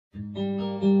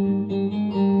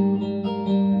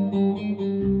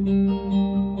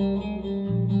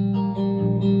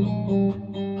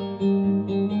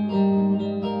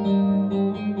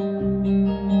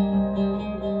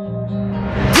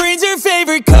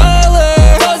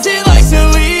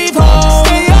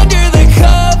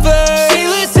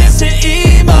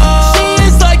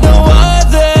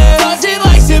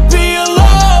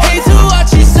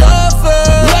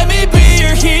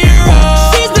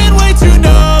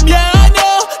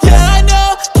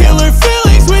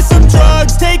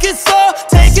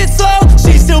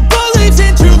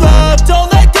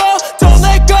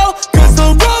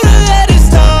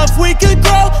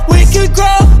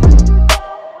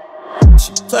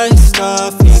plays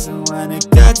tough even when it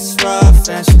gets rough.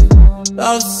 And she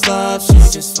loves love, she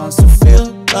just wants to feel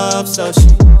love. So she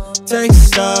takes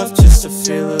stuff just to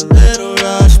feel a little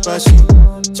rush, but she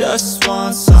just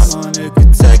wants someone who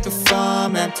could take her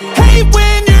from empty. Hate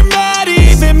when you're mad,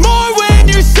 even more when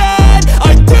you're sad.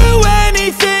 I'd do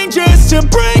anything just to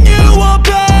bring you all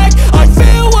back. I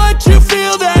feel what you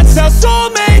feel, that's how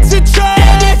soulmates attract.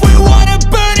 And if we wanna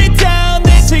burn it down,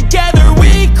 then together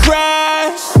we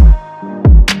crash.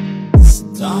 So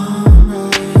don't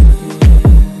right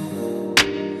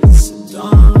here, so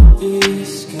don't be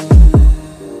scared.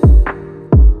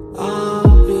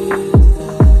 I'll be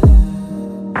there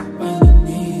when you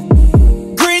need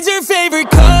me. Green's her favorite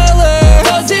color,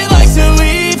 doesn't like to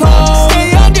leave home. Stay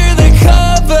under the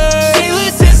covers, she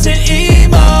listens to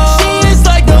emo. She is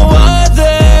like no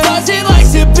other, doesn't like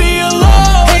to be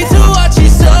alone. Hate to watch you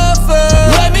suffer,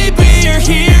 let me be your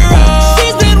hero.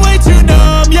 She's been way too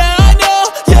numb, yeah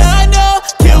I know.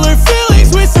 Kill her feelings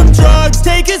with some drugs,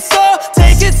 take it slow,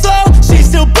 take it slow. She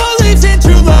still believes in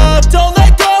true love, don't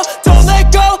let go,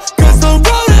 cause the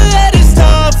road ahead is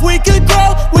tough. We could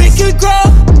grow, we could grow.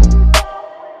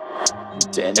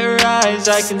 In her eyes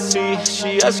I can see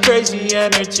she has crazy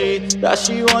energy, that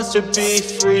she wants to be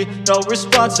free, no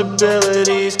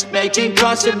responsibilities, making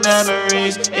constant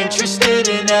memories, interested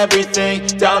in everything,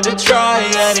 down to try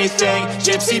anything.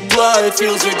 Gypsy blood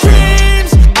fuels her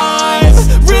dreams. I'm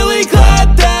really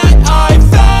glad that I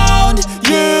found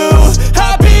you,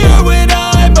 happier when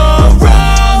I'm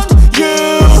around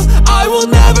you. I will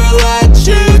never let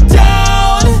you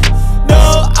down,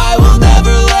 no, I will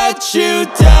never let you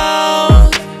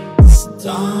down.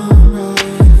 Don't